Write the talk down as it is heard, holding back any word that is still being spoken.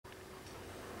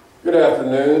Good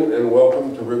afternoon and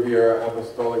welcome to Riviera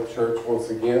Apostolic Church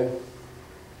once again.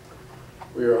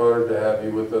 We are honored to have you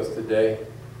with us today.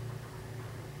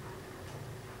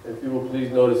 If you will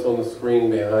please notice on the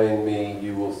screen behind me,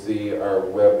 you will see our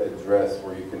web address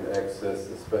where you can access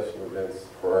the special events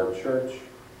for our church,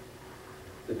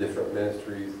 the different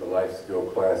ministries, the life skill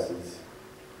classes.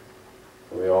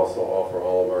 And we also offer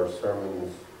all of our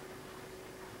sermons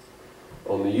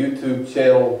on the YouTube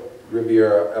channel,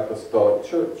 Riviera Apostolic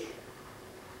Church.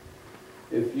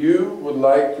 If you would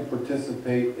like to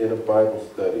participate in a Bible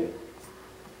study,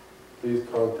 please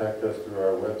contact us through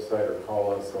our website or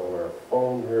call us on our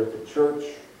phone here at the church.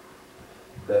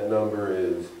 That number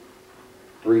is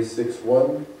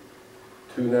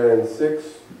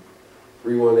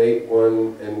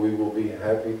 361-296-3181, and we will be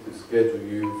happy to schedule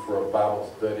you for a Bible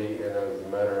study. And as a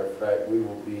matter of fact, we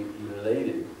will be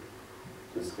elated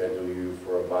to schedule you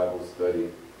for a Bible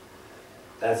study.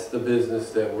 That's the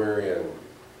business that we're in,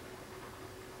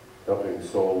 helping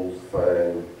souls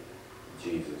find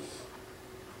Jesus.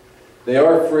 They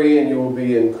are free, and you will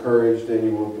be encouraged and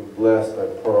you will be blessed, I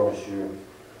promise you.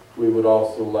 We would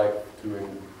also like to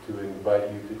invite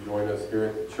you to join us here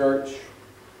at the church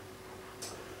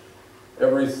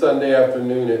every Sunday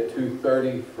afternoon at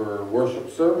 2:30 for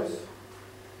worship service,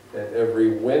 and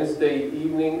every Wednesday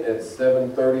evening at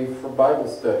 7:30 for Bible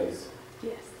studies.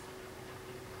 Yes.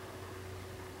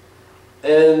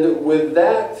 And with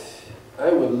that, I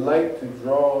would like to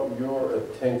draw your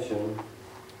attention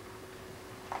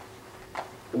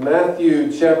to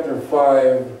Matthew chapter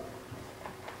 5,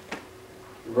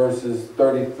 verses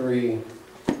 33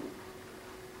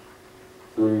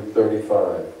 through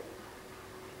 35.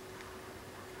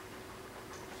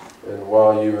 And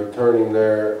while you are turning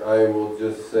there, I will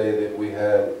just say that we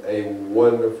had a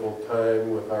wonderful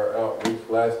time with our outreach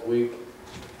last week.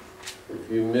 If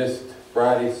you missed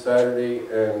Friday, Saturday,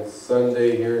 and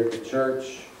Sunday here at the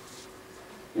church,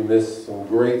 you missed some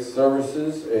great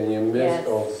services, and you missed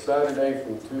on Saturday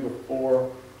from 2 to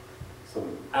 4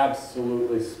 some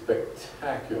absolutely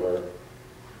spectacular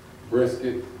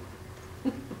brisket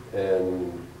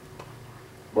and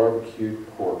barbecued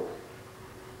pork.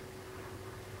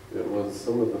 It was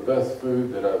some of the best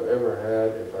food that I've ever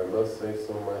had, if I must say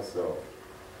so myself,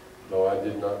 though I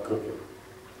did not cook it.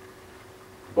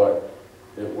 But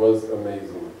it was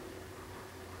amazing.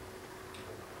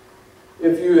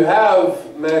 If you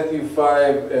have Matthew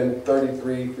 5 and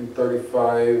 33 through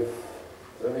 35,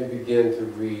 let me begin to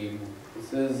read. It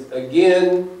says,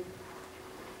 "Again,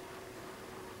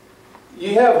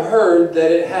 ye have heard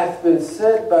that it hath been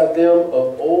said by them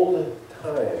of old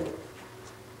time,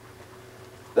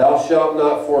 Thou shalt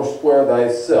not forswear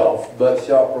thyself, but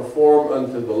shalt perform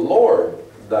unto the Lord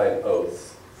thine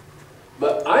oaths.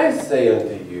 But I say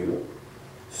unto you,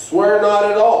 swear not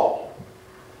at all,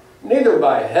 neither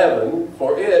by heaven,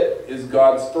 for it is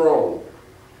God's throne,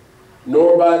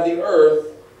 nor by the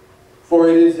earth, for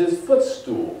it is his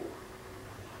footstool,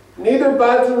 neither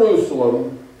by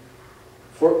Jerusalem,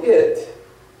 for it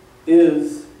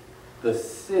is the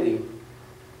city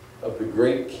of the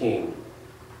great King."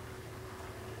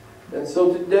 And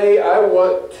so today I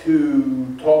want to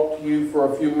talk to you for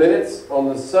a few minutes on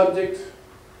the subject.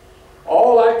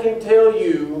 All I can tell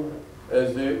you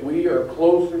is that we are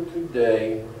closer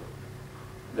today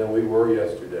than we were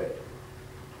yesterday.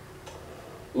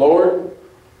 Lord,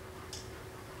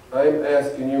 I'm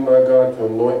asking you, my God, to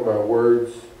anoint my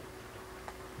words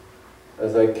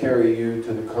as I carry you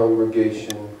to the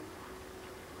congregation.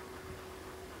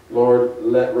 Lord,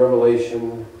 let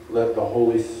revelation, let the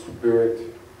Holy Spirit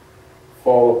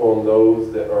fall upon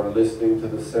those that are listening to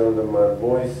the sound of my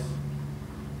voice.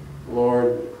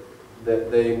 Lord, that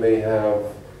they may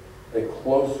have a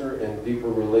closer and deeper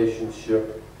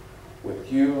relationship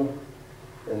with you,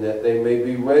 and that they may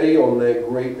be ready on that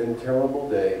great and terrible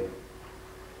day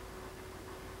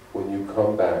when you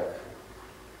come back,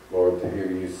 Lord, to hear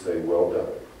you say, "Well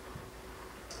done."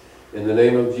 In the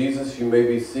name of Jesus, you may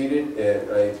be seated,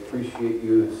 and I appreciate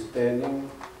you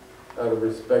standing out of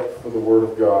respect for the Word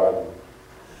of God.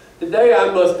 Today I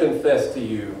must confess to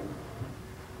you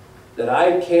that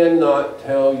I cannot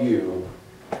tell you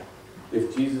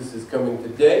if Jesus is coming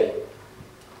today,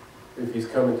 if he's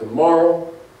coming tomorrow,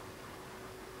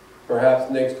 perhaps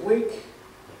next week,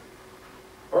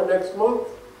 or next month,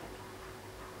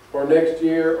 or next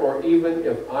year, or even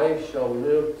if I shall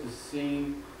live to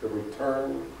see the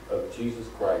return of Jesus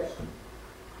Christ.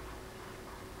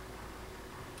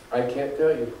 I can't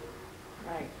tell you.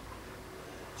 Right.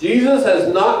 Jesus has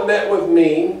not met with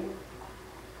me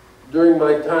during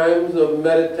my times of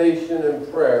meditation and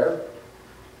prayer.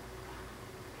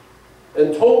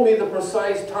 and told me the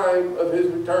precise time of his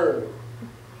return.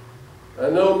 I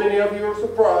know many of you are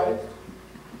surprised,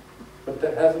 but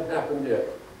that hasn't happened yet.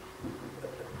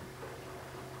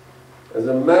 As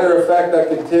a matter of fact, I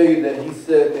can tell you that he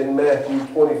said in Matthew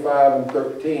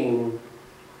 25:13,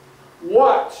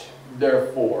 "Watch,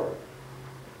 therefore,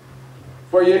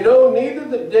 for you know neither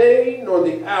the day nor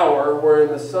the hour wherein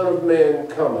the Son of Man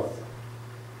cometh."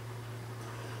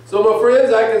 So, my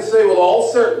friends, I can say with all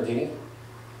certainty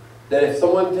that if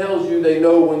someone tells you they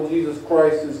know when Jesus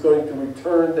Christ is going to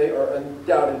return, they are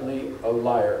undoubtedly a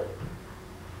liar.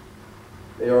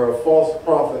 They are a false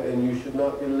prophet, and you should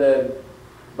not be led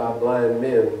by blind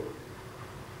men,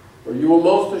 or you will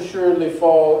most assuredly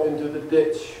fall into the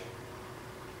ditch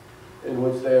in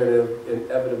which they are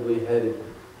inevitably headed.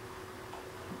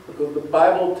 Because the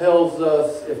Bible tells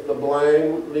us if the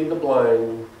blind lead the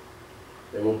blind,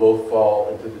 they will both fall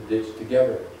into the ditch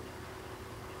together.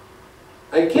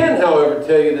 I can, however,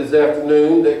 tell you this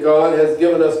afternoon that God has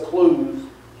given us clues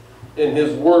in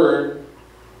His Word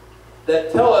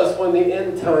that tell us when the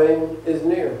end time is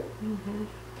near.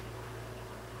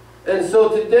 And so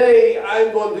today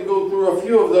I'm going to go through a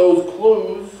few of those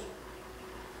clues.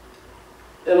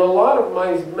 And a lot of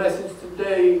my message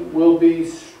today will be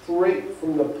straight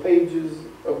from the pages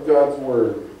of God's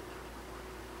Word.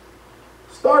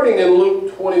 Starting in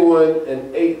Luke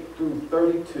 21:8 through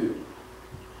 32.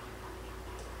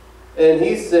 And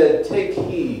he said, "Take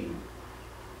heed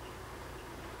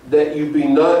that you be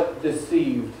not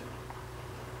deceived.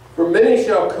 For many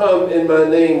shall come in my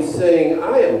name, saying,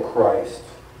 I am Christ.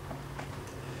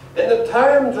 And the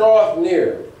time draweth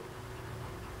near.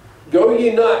 Go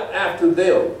ye not after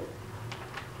them.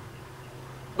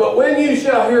 But when you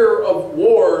shall hear of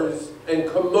wars and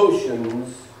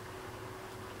commotions,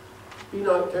 be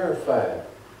not terrified."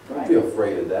 Don't be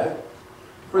afraid of that.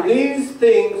 "For these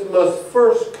things must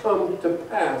first come to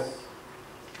pass,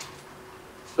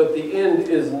 but the end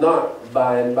is not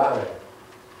by and by.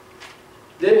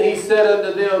 Then he said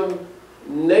unto them,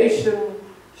 Nation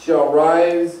shall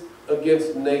rise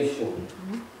against nation,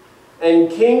 and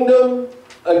kingdom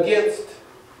against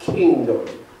kingdom.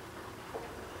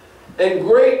 And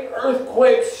great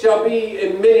earthquakes shall be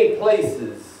in many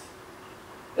places.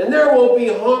 And there will be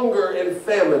hunger and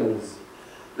famines.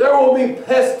 There will be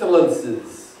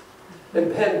pestilences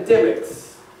and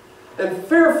pandemics, and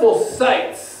fearful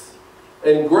sights,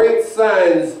 and great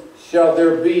signs shall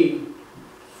there be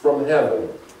from heaven."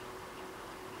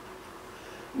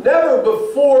 Never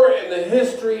before in the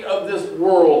history of this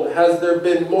world has there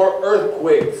been more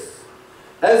earthquakes,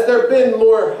 has there been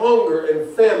more hunger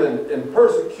and famine and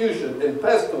persecution and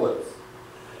pestilence,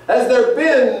 has there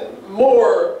been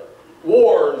more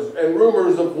wars and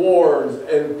rumors of wars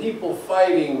and people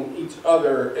fighting each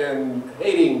other and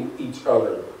hating each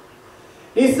other.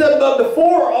 He said, "But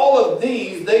before all of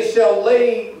these, they shall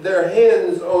lay their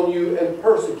hands on you and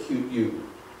persecute you,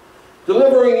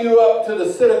 delivering you up to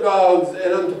the synagogues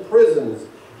and unto prisons,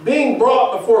 being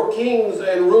brought before kings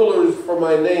and rulers for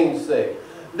my name's sake."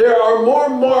 There are more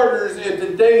martyrs in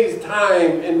today's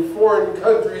time in foreign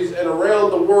countries and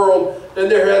around the world than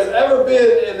there has ever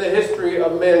been in the history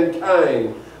of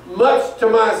mankind. Much to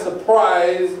my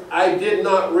surprise, I did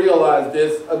not realize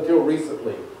this until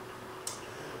recently.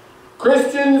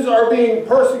 Christians are being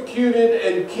persecuted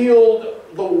and killed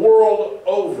the world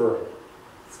over.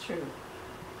 It's true.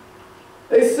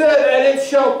 They said, "And it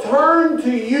shall turn to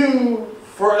you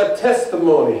for a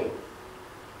testimony.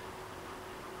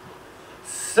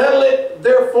 Settle it,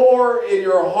 therefore, in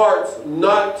your hearts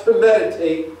not to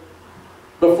meditate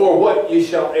before what you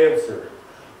shall answer."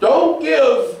 Don't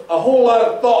give a whole lot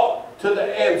of thought to the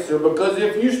answer, because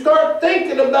if you start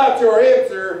thinking about your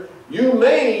answer, you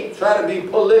may try to be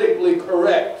politically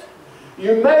correct.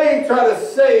 You may try to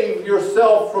save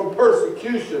yourself from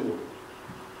persecution.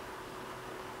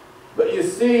 But you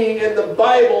see, in the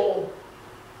Bible,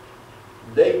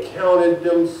 they counted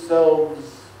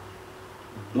themselves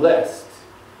blessed.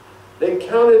 They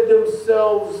counted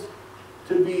themselves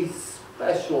to be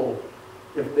special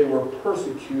if they were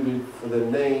persecuted for the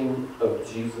name of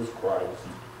Jesus Christ.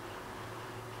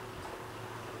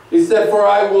 He said, "For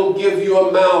I will give you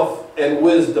a mouth and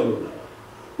wisdom,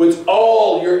 which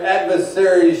all your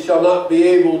adversaries shall not be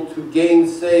able to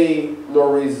gainsay nor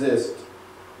resist.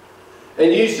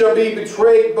 And ye shall be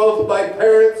betrayed both by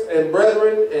parents and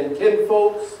brethren and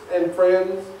kinfolks and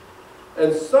friends,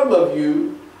 and some of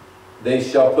you they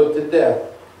shall put to death.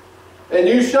 And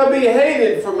you shall be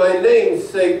hated for my name's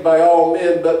sake by all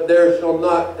men, but there shall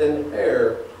not an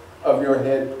hair of your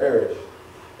head perish.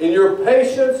 In your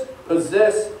patience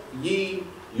possess ye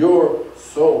your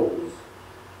souls.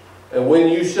 And when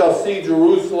you shall see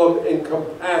Jerusalem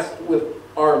encompassed with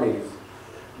armies,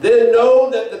 then know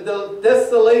that the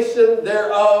desolation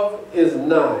thereof is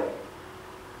nigh.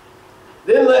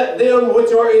 Then let them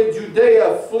which are in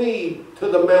Judea flee to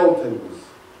the mountains,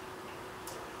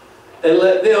 and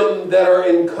let them that are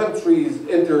in countries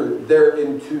enter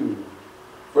thereinto.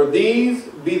 For these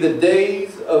be the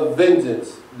days of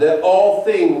vengeance, that all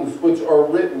things which are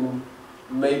written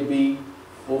may be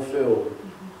fulfilled.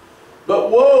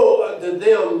 But woe unto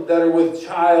them that are with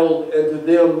child, and to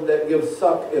them that give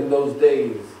suck in those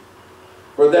days.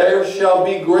 For there shall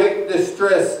be great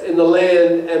distress in the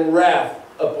land, and wrath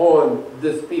upon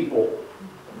this people.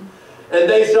 And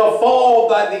they shall fall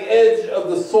by the edge of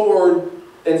the sword,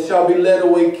 and shall be led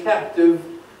away captive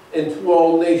into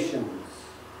all nations.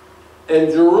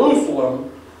 And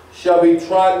Jerusalem shall be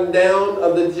trodden down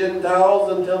of the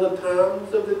Gentiles until the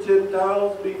times of the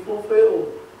Gentiles be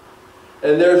fulfilled.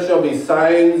 And there shall be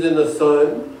signs in the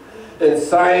sun, and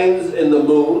signs in the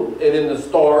moon, and in the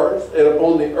stars, and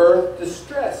upon the earth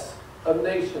distress of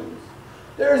nations.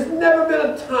 There's never been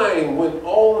a time when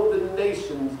all of the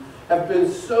nations have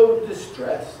been so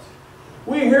distressed.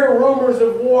 We hear rumors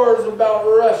of wars about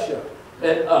Russia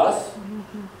and us,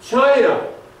 China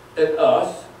and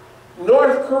us,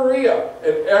 North Korea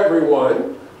and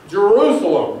everyone,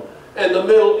 Jerusalem and the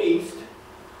Middle East.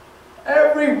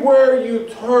 Everywhere you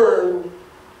turn,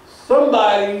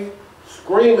 somebody's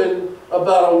screaming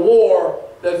about a war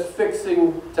that's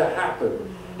fixing to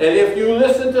happen. And if you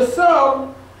listen to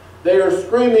some, they are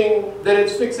screaming that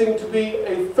it's fixing to be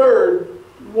a third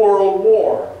world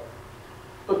war.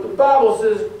 But the Bible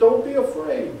says, don't be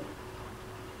afraid.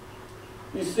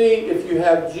 You see, if you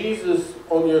have Jesus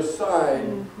on your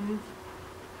side,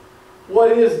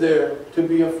 what is there to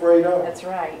be afraid of? That's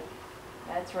right.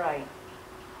 That's right.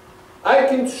 I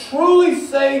can truly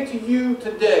say to you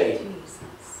today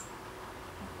Jesus.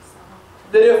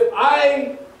 that if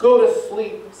I go to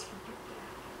sleep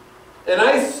and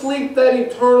I sleep that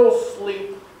eternal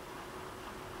sleep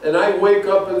and I wake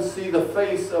up and see the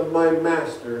face of my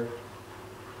Master,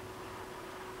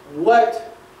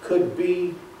 what could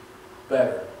be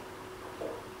better?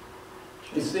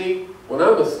 You see, when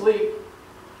I'm asleep,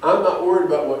 I'm not worried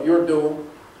about what you're doing.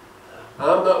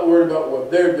 I'm not worried about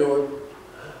what they're doing.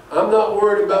 I'm not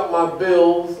worried about my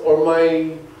bills or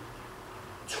my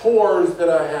chores that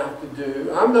I have to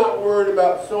do. I'm not worried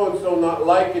about so-and-so not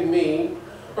liking me,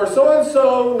 or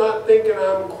so-and-so not thinking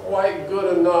I'm quite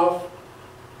good enough.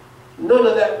 None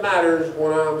of that matters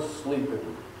when I'm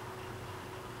sleeping.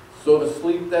 So to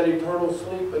sleep that eternal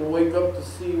sleep and wake up to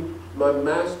see my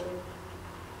Master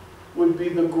would be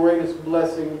the greatest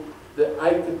blessing that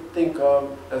I could think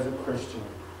of as a Christian.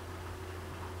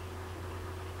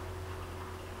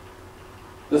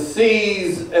 The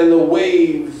seas and the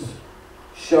waves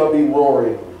shall be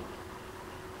roaring.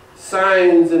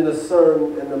 Signs in the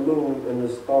sun and the moon and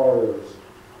the stars.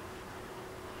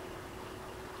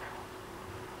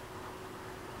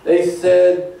 They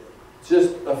said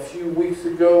just a few weeks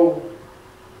ago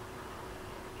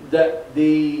that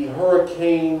the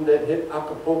hurricane that hit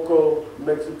Acapulco,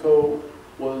 Mexico,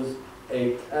 was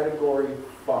a Category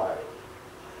 5.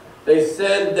 They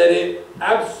said that it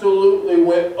absolutely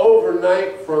went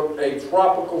overnight from a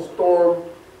tropical storm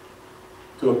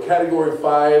to a Category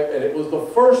 5, and it was the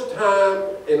first time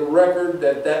in record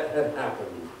that that had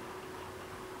happened.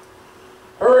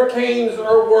 Hurricanes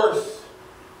are worse.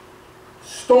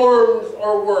 Storms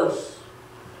are worse.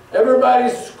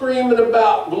 Everybody's screaming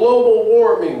about global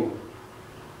warming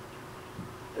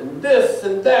and this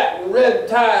and that and red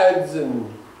tides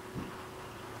and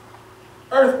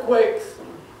earthquakes and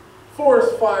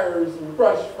forest fires and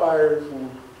brush fires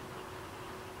and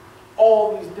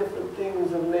all these different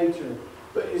things of nature.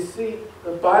 But you see,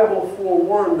 the Bible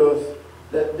forewarned us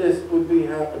that this would be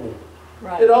happening.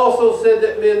 Right. It also said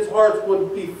that men's hearts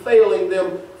would be failing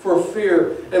them for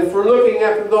fear and for looking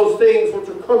after those things which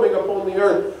are coming upon the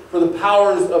earth, for the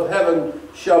powers of heaven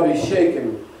shall be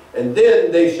shaken. And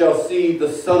then they shall see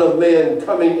the Son of Man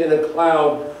coming in a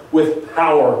cloud with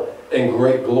power and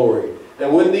great glory.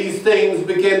 And when these things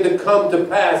begin to come to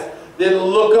pass, then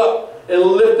look up and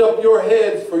lift up your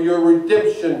heads, for your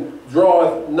redemption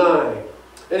draweth nigh.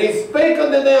 And he spake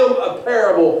unto them a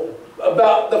parable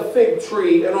about the fig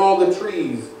tree and all the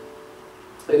trees.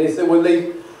 And he said, when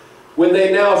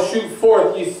they now shoot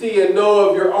forth, ye see and know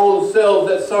of your own selves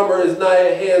that summer is nigh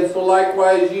at hand. So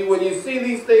likewise ye, when you see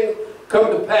these things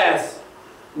come to pass,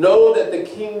 know that the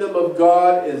kingdom of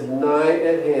God is nigh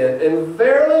at hand. And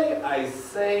verily I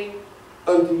say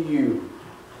unto you,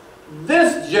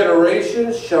 this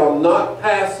generation shall not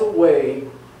pass away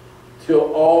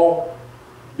till all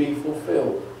be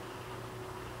fulfilled.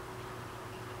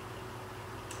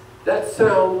 That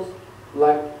sounds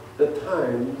like the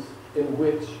times in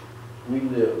which we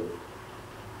live.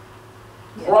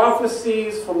 Yes.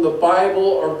 Prophecies from the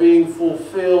Bible are being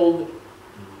fulfilled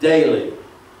daily.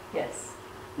 Yes.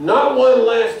 Not one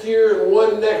last year and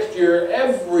one next year.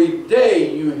 Every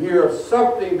day you hear of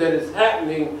something that is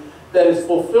happening that is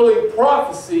fulfilling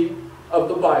prophecy of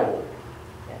the Bible.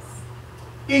 Yes.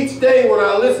 Each day when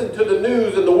I listen to the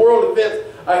news and the world events,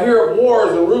 I hear of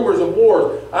wars and rumors of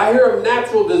wars. I hear of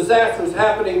natural disasters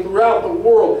happening throughout the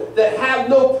world that have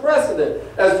no precedent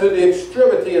as to the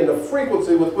extremity and the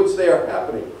frequency with which they are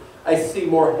happening. I see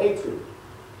more hatred.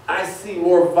 I see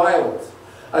more violence.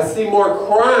 I see more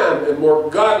crime and more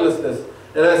godlessness.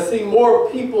 And I see more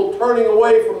people turning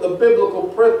away from the biblical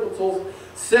principles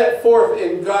set forth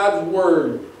in God's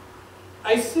Word.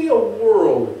 I see a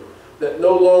world that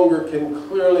no longer can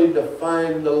clearly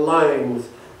define the lines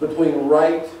between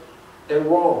right and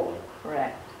wrong,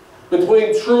 Correct.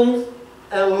 between truth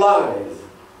and lies,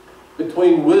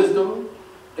 between wisdom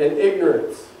and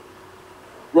ignorance.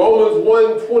 Romans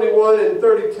 1:21 and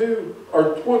 32,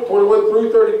 or 21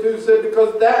 through 32 said,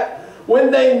 because that when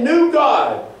they knew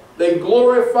God, they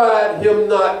glorified him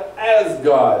not as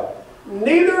God,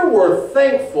 neither were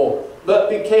thankful,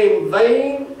 but became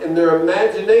vain in their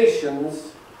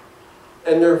imaginations,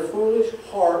 and their foolish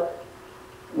heart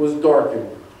was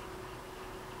darkened.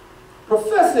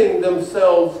 Professing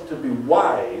themselves to be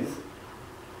wise,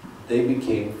 they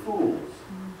became fools.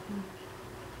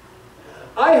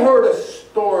 I heard a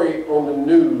story on the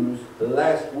news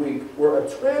last week where a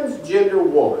transgender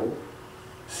woman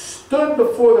stood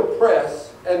before the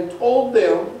press and told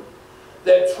them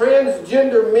that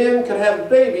transgender men could have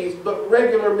babies, but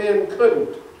regular men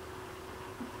couldn't.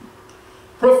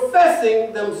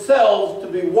 Professing themselves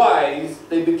to be wise,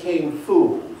 they became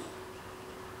fools.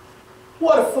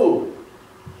 What a fool.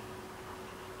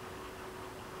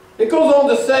 It goes on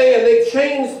to say, and they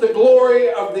changed the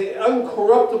glory of the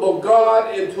uncorruptible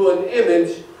God into an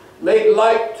image made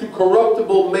like to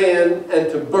corruptible man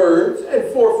and to birds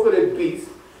and four-footed beasts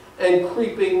and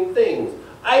creeping things.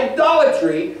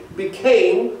 Idolatry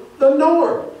became the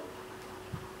norm.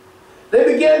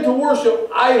 They began to worship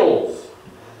idols.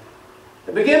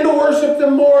 They began to worship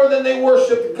them more than they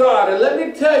worshiped God. And let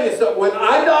me tell you something. When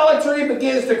idolatry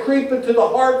begins to creep into the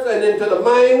hearts and into the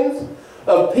minds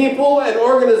of people and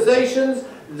organizations,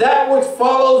 that which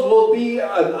follows will be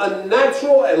an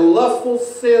unnatural and lustful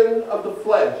sin of the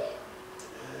flesh.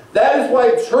 That is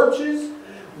why churches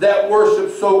that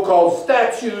worship so-called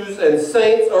statues and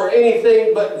saints or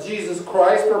anything but Jesus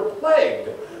Christ are plagued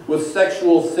with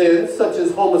sexual sins such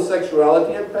as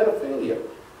homosexuality and pedophilia.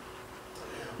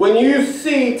 When you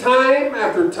see time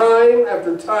after time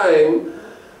after time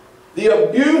the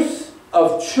abuse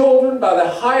of children by the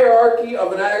hierarchy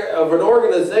of an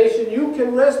organization, you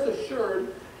can rest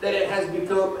assured that it has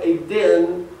become a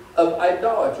den of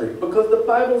idolatry, because the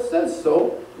Bible says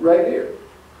so right here.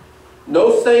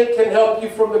 No saint can help you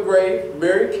from the grave.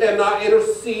 Mary cannot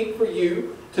intercede for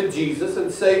you to Jesus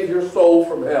and save your soul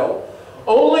from hell.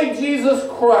 Only Jesus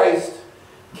Christ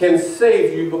can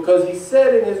save you, because he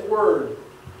said in his word,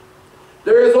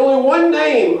 there is only one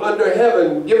name under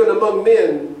heaven given among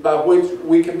men by which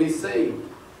we can be saved.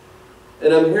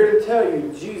 And I'm here to tell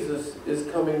you, Jesus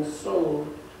is coming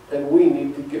soon, and we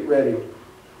need to get ready.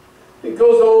 It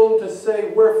goes on to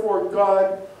say, wherefore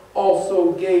God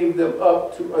also gave them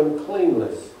up to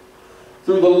uncleanness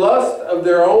through the lust of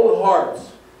their own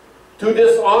hearts, to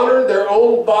dishonor their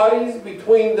own bodies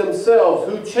between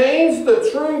themselves, who changed the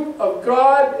truth of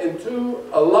God into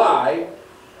a lie,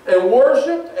 and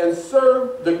worshipped and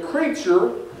served the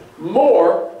creature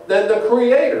more than the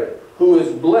Creator, who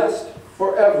is blessed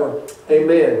forever.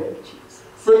 Amen.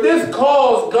 For this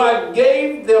cause God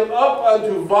gave them up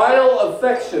unto vile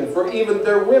affection, for even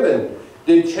their women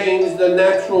did change the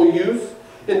natural use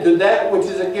into that which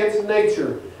is against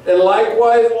nature, and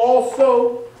likewise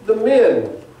also the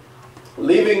men,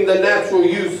 leaving the natural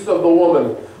use of the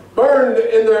woman, burned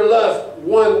in their lust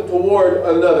one toward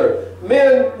another,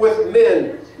 men with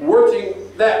men, working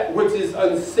that which is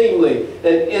unseemly, and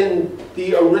in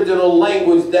the original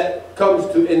language that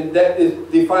comes to, and that is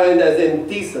defined as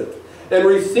indecent, and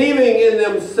receiving in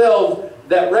themselves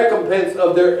that recompense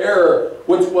of their error,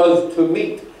 which was to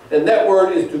meet, and that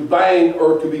word is to bind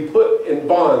or to be put in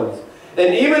bonds.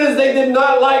 And even as they did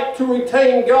not like to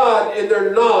retain God in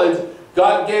their knowledge,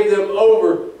 God gave them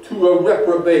over to a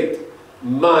reprobate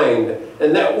mind.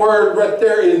 And that word right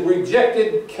there is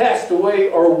rejected, cast away,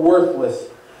 or worthless.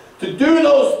 To do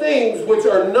those things which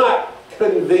are not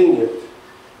convenient,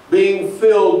 being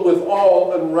filled with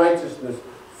all unrighteousness,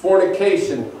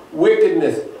 fornication,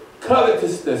 wickedness,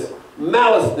 covetousness,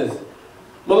 maliceness,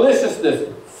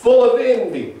 maliciousness, full of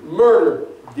envy, murder,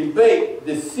 debate,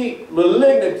 deceit,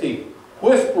 malignity,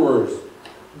 whisperers,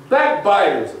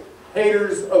 backbiters,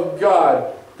 haters of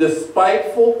God,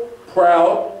 despiteful,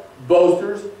 proud,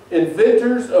 boasters,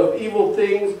 inventors of evil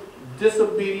things,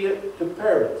 disobedient to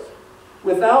parents,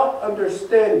 without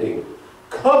understanding,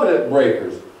 covenant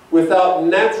breakers, without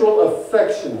natural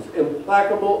affections,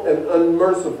 implacable and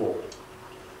unmerciful,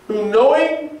 who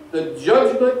knowing the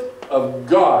judgment of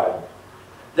God,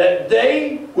 that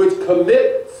they which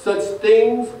commit such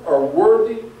things are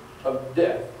worthy of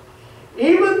death,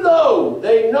 even though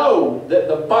they know that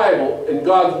the Bible and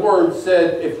God's Word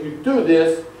said, if you do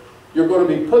this, you're going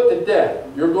to be put to death.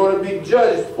 You're going to be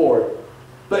judged for it.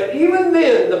 But even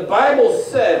then, the Bible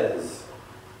says,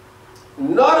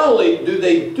 not only do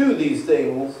they do these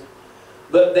things,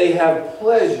 but they have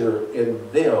pleasure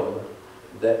in them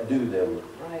that do them.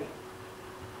 Right.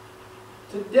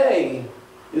 Today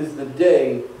is the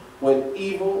day when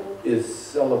evil is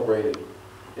celebrated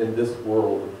in this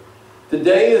world.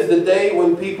 Today is the day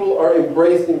when people are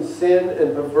embracing sin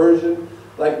and perversion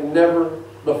like never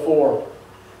before.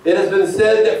 It has been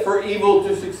said that for evil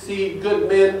to succeed, good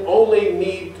men only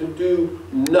need to do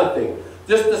nothing.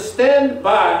 Just to stand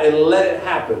by and let it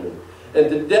happen. And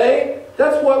today,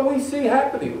 that's what we see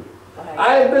happening.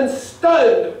 I have been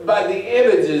stunned by the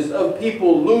images of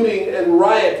people looting and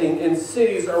rioting in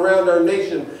cities around our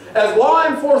nation as law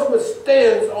enforcement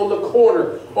stands on the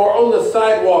corner or on the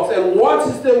sidewalks and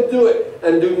watches them do it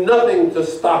and do nothing to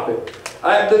stop it.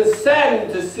 I have been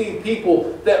saddened to see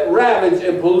people that ravage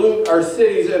and pollute our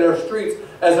cities and our streets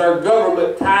as our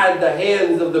government tied the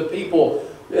hands of the people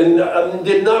and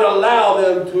did not allow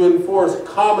them to enforce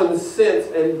common sense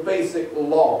and basic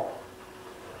law.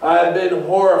 I have been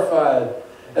horrified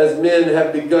as men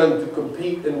have begun to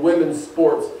compete in women's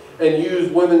sports and use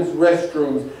women's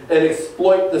restrooms and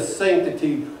exploit the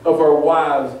sanctity of our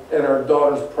wives and our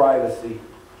daughters' privacy.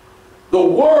 The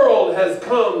world has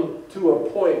come to a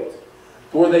point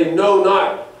where they know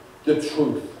not the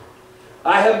truth.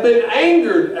 I have been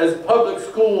angered as public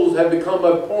schools have become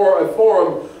a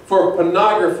forum for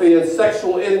pornography and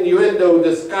sexual innuendo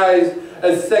disguised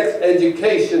as sex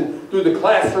education through the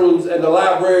classrooms and the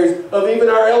libraries of even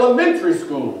our elementary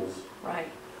schools. Right.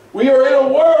 We are in a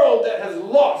world that has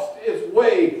lost its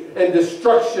way and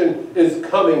destruction is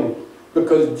coming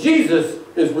because Jesus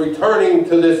is returning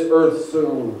to this earth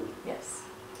soon. Yes.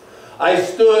 I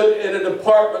stood in a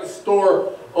department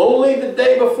store only the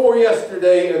day before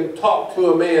yesterday and talked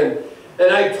to a man.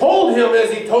 And I told him,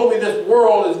 as he told me this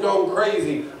world is going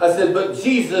crazy, I said, but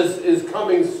Jesus is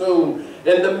coming soon.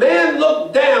 And the man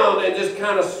looked down and just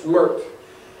kind of smirked.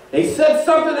 He said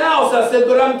something else. I said,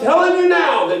 but I'm telling you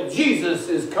now that Jesus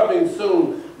is coming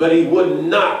soon. But he would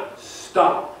not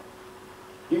stop.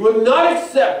 He would not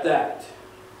accept that.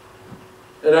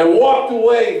 And I walked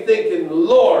away thinking,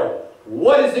 Lord,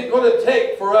 what is it going to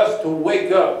take for us to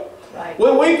wake up? Right.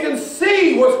 When we can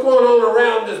see what's going on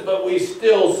around us, but we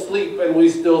still sleep and we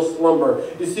still slumber.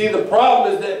 You see, the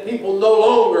problem is that people no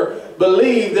longer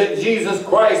believe that Jesus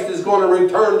Christ is going to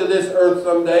return to this earth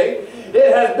someday.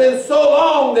 It has been so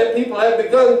long that people have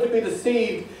begun to be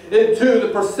deceived into the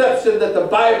perception that the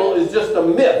Bible is just a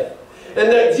myth and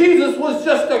that Jesus was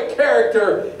just a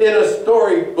character in a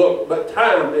storybook. But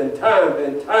time and time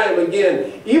and time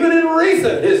again, even in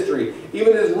recent history,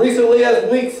 even as recently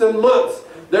as weeks and months,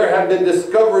 there have been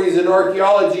discoveries in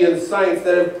archaeology and science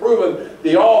that have proven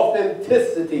the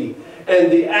authenticity and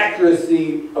the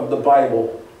accuracy of the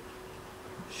Bible.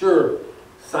 Sure,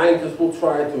 scientists will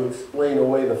try to explain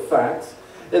away the facts,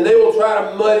 and they will try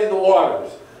to muddy the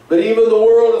waters. But even the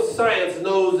world of science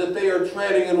knows that they are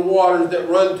treading in waters that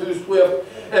run too swift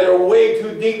and are way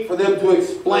too deep for them to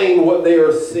explain what they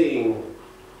are seeing.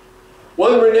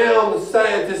 One renowned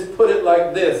scientist put it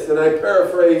like this, and I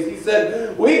paraphrase. He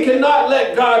said, we cannot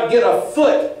let God get a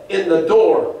foot in the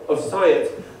door of science,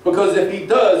 because if he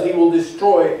does, he will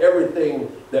destroy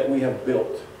everything that we have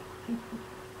built.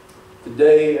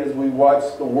 Today, as we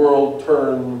watch the world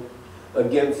turn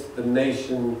against the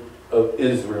nation of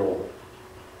Israel,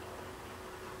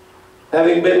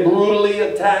 having been brutally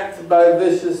attacked by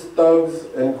vicious thugs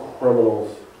and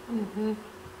criminals,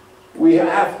 we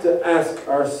have to ask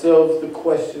ourselves the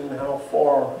question, how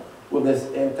far will this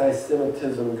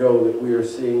anti-Semitism go that we are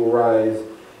seeing rise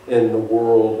in the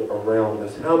world around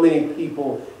us? How many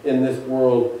people in this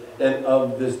world and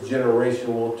of this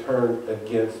generation will turn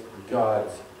against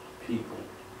God's people?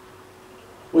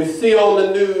 We see on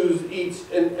the news each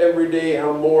and every day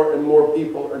how more and more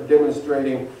people are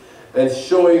demonstrating and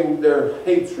showing their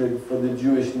hatred for the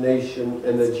Jewish nation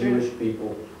and the Jewish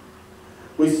people.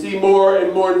 We see more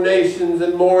and more nations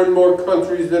and more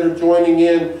countries that are joining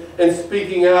in and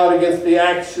speaking out against the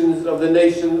actions of the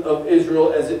nation of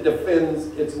Israel as it defends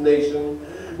its nation.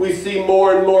 We see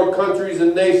more and more countries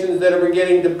and nations that are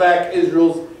beginning to back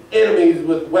Israel's enemies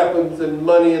with weapons and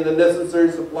money and the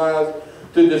necessary supplies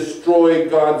to destroy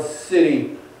God's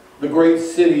city, the great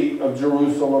city of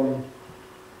Jerusalem.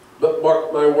 But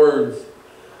mark my words,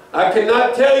 I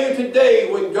cannot tell you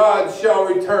today when God shall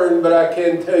return, but I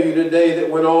can tell you today that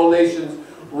when all nations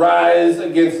rise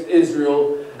against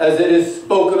Israel, as it is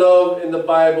spoken of in the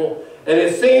Bible, and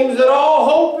it seems that all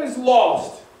hope is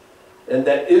lost, and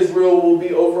that Israel will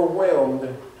be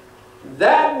overwhelmed,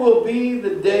 that will be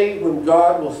the day when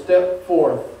God will step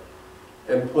forth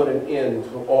and put an end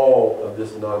to all of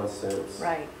this nonsense.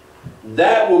 Right.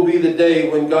 That will be the day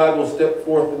when God will step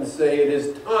forth and say, it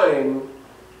is time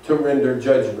to render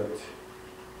judgment.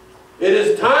 It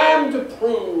is time to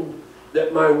prove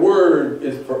that my word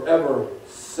is forever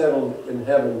settled in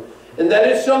heaven, and that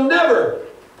it shall never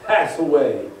pass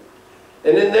away.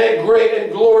 And in that great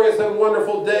and glorious and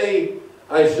wonderful day,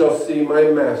 I shall see my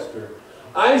master.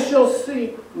 I shall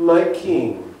see my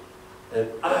king, and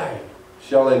I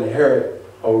shall inherit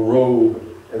a robe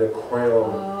and a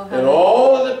crown. And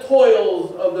all of the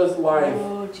toils of this life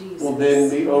will then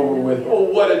be over with. Oh,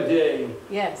 what a day.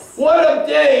 Yes. What a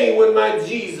day when my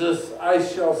Jesus I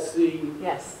shall see.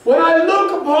 Yes. When I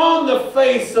look upon the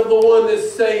face of the one that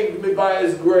saved me by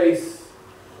his grace.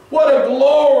 What a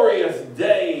glorious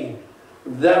day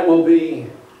that will be.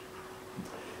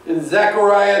 In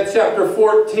Zechariah chapter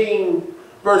 14,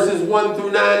 verses 1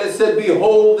 through 9, it said,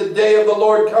 behold, the day of the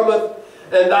Lord cometh,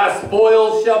 and thy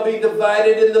spoils shall be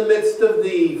divided in the midst of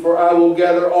thee, for I will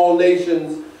gather all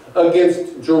nations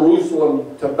against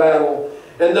Jerusalem to battle.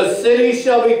 And the city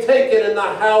shall be taken, and the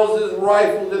houses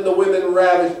rifled, and the women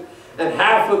ravished, and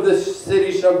half of the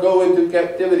city shall go into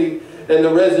captivity, and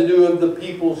the residue of the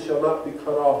people shall not be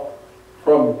cut off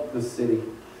from the city.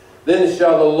 Then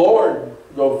shall the Lord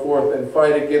go forth and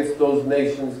fight against those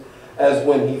nations as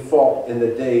when he fought in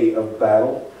the day of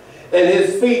battle. And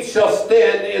his feet shall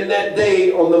stand in that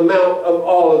day on the Mount of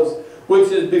Olives,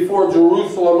 which is before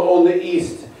Jerusalem on the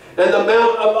east. And the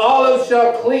Mount of Olives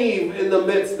shall cleave in the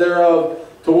midst thereof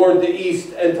toward the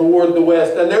east and toward the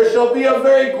west. And there shall be a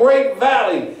very great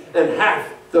valley, and half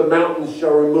the mountains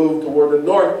shall remove toward the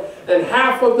north, and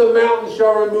half of the mountains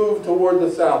shall remove toward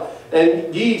the south.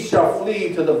 And ye shall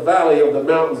flee to the valley of the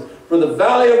mountains, for the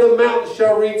valley of the mountains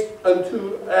shall reach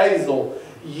unto Azel.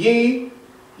 Yea,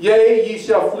 ye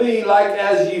shall flee like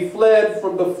as ye fled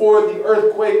from before the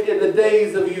earthquake in the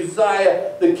days of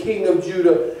Uzziah the king of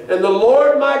Judah. And the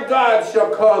Lord my God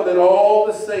shall come, and all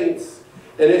the saints.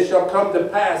 And it shall come to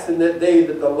pass in that day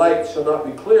that the light shall not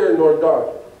be clear nor dark.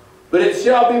 But it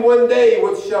shall be one day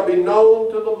which shall be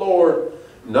known to the Lord,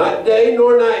 not day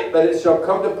nor night, but it shall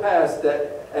come to pass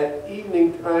that at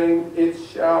evening time it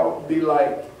shall be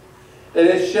light. And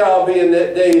it shall be in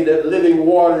that day that living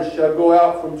waters shall go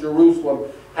out from Jerusalem,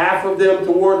 half of them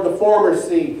toward the former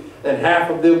sea, and half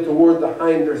of them toward the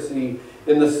hinder sea.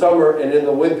 In the summer and in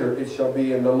the winter it shall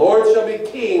be. And the Lord shall be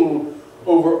king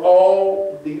over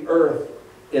all the earth.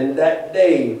 In that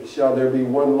day shall there be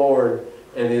one Lord,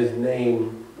 and his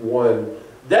name one.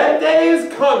 That day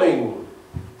is coming,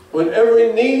 when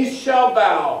every knee shall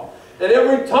bow, and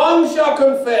every tongue shall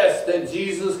confess that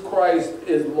Jesus Christ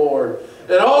is Lord.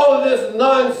 And all of this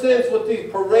nonsense with these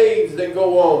parades that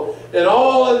go on, and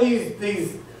all of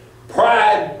these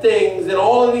pride things, and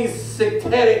all of these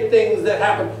satanic things that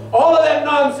happen, all of that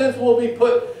nonsense will be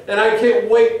put, and I can't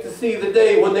wait to see the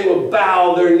day when they will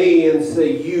bow their knee and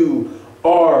say, you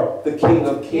are the King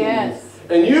of Kings. Yes.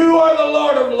 And you are the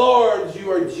Lord of Lords.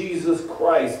 You are Jesus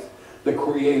Christ, the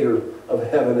creator of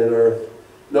heaven and earth.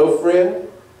 No, friend,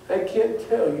 I can't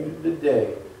tell you the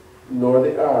day nor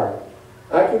the hour.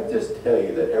 I can just tell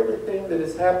you that everything that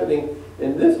is happening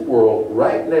in this world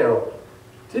right now,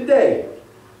 today,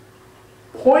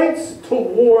 points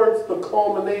towards the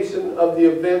culmination of the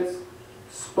events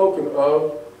spoken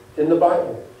of in the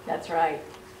Bible. That's right.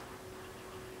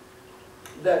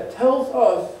 That tells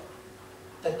us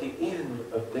that the end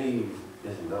of days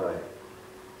is nigh.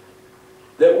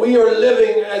 That we are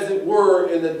living, as it were,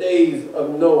 in the days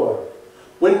of Noah.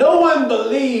 When no one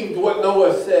believed what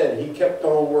Noah said, he kept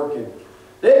on working.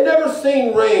 They had never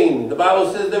seen rain. The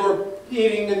Bible says they were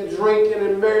eating and drinking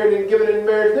and married and giving in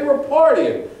marriage. They were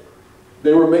partying.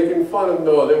 They were making fun of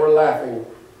Noah. They were laughing.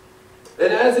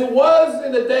 And as it was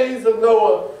in the days of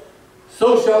Noah,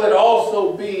 so shall it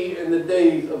also be in the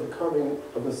days of the coming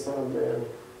of the Son of Man.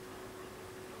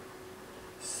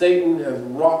 Satan has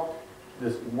rocked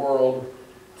this world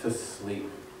to sleep.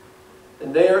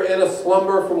 and they are in a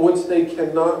slumber from which they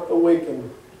cannot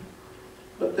awaken.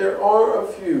 But there are a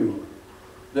few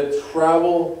that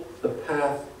travel the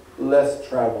path less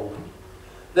traveled,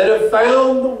 that have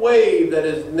found the way that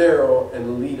is narrow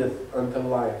and leadeth unto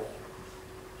life.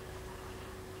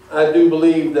 I do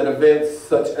believe that events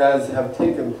such as have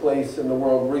taken place in the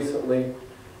world recently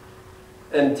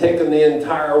and taken the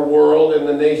entire world and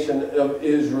the nation of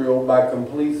Israel by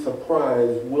complete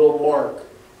surprise will mark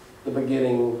the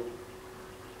beginning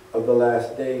of the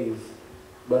last days.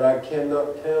 But I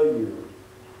cannot tell you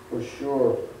for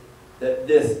sure that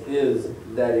this is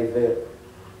that event.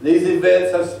 These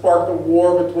events have sparked a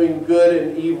war between good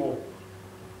and evil.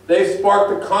 They've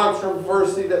sparked a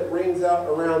controversy that rings out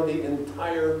around the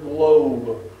entire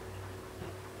globe.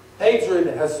 Hatred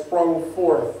has sprung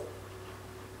forth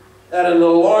at an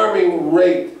alarming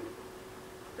rate.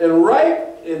 And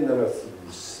right in the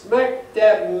smack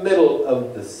dab middle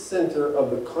of the center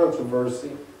of the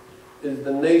controversy is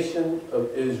the nation of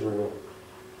Israel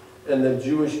and the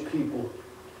Jewish people.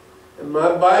 And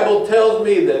my Bible tells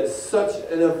me that such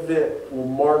an event will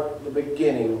mark the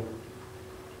beginning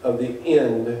of the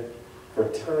end for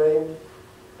time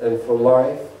and for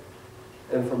life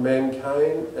and for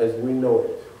mankind as we know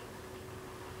it.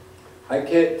 I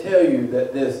can't tell you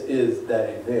that this is that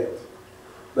event,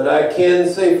 but I can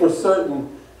say for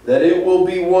certain that it will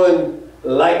be one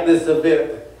like this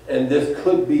event, and this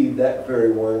could be that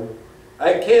very one.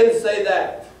 I can say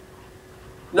that.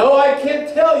 No, I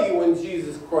can't tell you when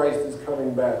Jesus Christ is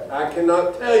coming back. I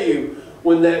cannot tell you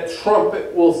when that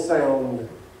trumpet will sound.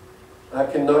 I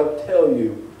cannot tell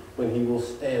you when he will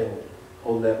stand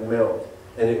on that mount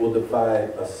and it will divide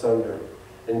asunder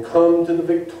and come to the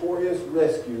victorious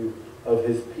rescue of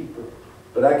his people.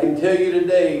 But I can tell you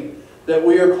today that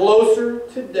we are closer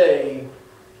today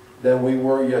than we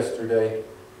were yesterday.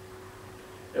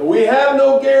 And we have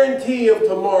no guarantee of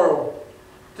tomorrow.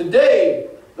 Today,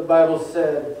 the Bible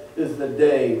said, is the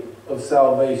day of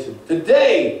salvation.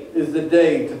 Today is the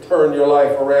day to turn your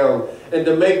life around and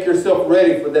to make yourself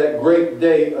ready for that great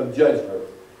day of judgment.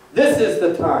 This is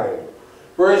the time.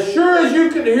 For as sure as you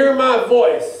can hear my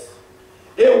voice,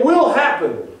 it will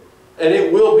happen, and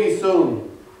it will be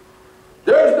soon.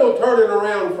 There's no turning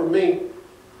around for me.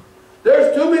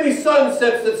 There's too many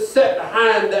sunsets that set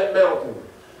behind that mountain.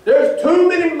 There's too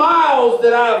many miles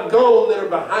that I've gone that are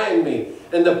behind me.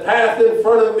 And the path in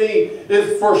front of me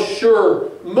is for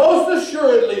sure, most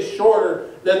assuredly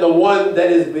shorter than the one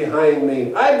that is behind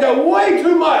me. I've got way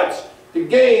too much to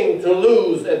gain, to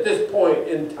lose at this point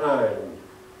in time.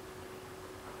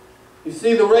 You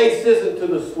see, the race isn't to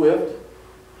the swift.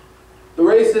 The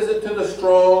race isn't to the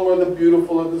strong or the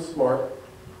beautiful or the smart.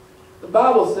 The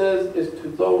Bible says it's to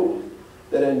those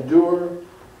that endure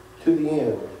to the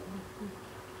end.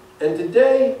 And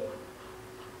today,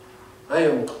 I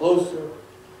am closer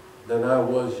than I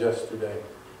was yesterday.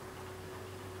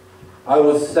 I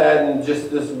was saddened just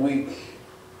this week,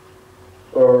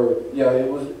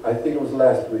 I think it was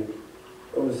last week.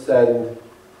 I was saddened.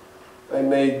 I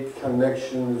made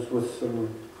connections with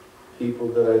some people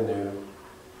that I knew.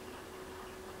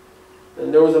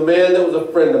 And there was a man that was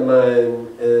a friend of mine,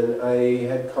 and I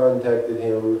had contacted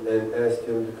him and asked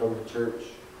him to come to church.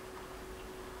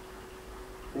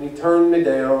 And he turned me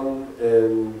down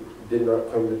and did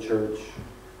not come to church.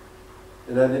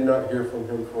 And I did not hear from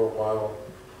him for a while.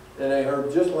 And I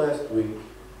heard just last week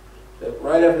that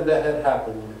right after that had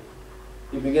happened,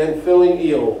 he began feeling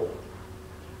ill.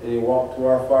 And he walked to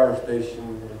our fire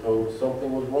station and told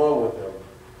something was wrong with him.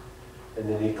 And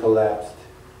then he collapsed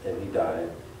and he died.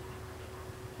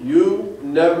 You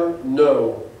never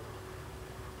know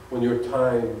when your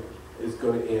time is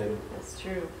going to end. That's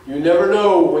true. You never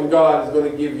know when God is going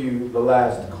to give you the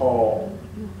last call.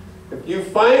 If you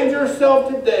find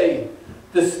yourself today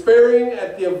despairing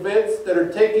at the events that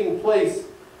are taking place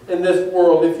in this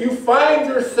world, if you find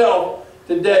yourself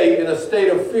today in a state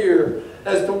of fear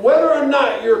as to whether or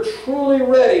not you're truly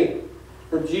ready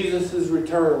for Jesus'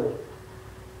 return,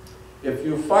 if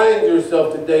you find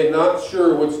yourself today not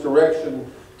sure which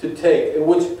direction to take and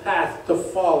which path to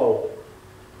follow,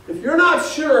 if you're not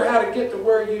sure how to get to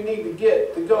where you need to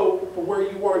get to go to where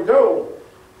you want to go,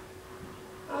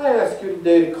 I ask you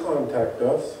today to contact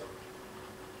us.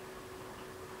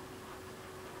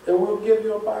 And we'll give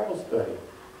you a Bible study.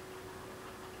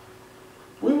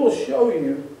 We will show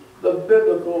you the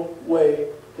biblical way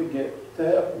to get to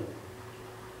heaven.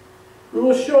 We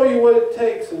will show you what it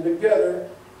takes, and together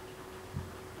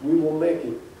we will make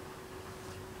it.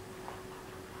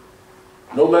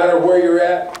 No matter where you're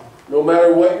at, no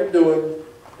matter what you're doing,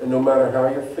 and no matter how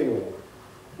you're feeling,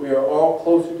 we are all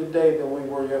closer today than we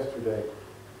were yesterday.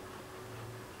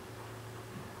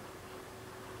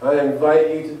 I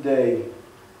invite you today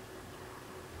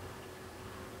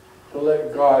to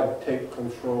let God take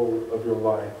control of your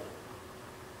life.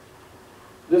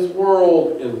 This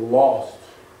world is lost.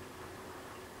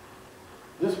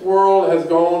 This world has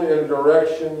gone in a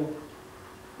direction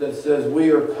that says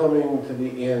we are coming to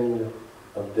the end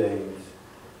of days.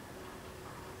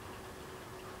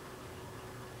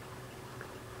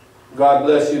 God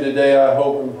bless you today. I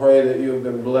hope and pray that you have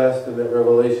been blessed and that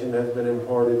revelation has been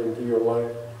imparted into your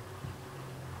life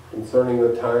concerning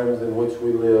the times in which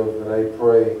we live. And I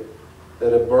pray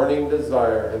that a burning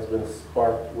desire has been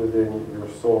sparked within your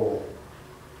soul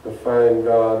to find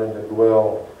God and to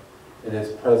dwell in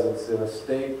His presence in a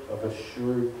state of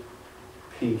assured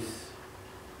peace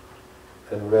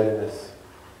and readiness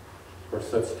for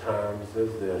such times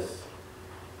as this.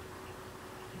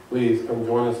 Please come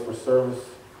join us for service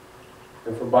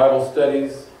and for Bible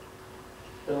studies.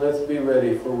 And let's be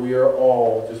ready, for we are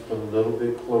all just a little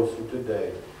bit closer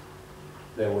today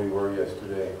than we were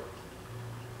yesterday.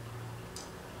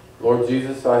 Lord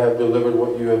Jesus, I have delivered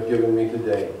what you have given me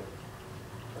today.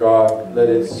 God, let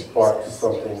it spark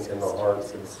something in the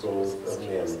hearts and souls of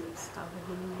men.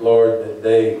 Lord, that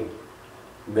they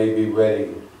may be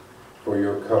ready for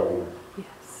your coming.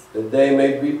 Yes. That they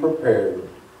may be prepared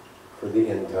for the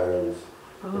end times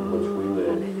in which we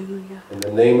live. Hallelujah. In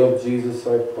the name of Jesus,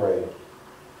 I pray.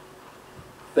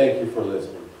 Thank you for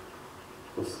listening.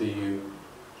 We'll see you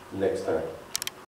next time.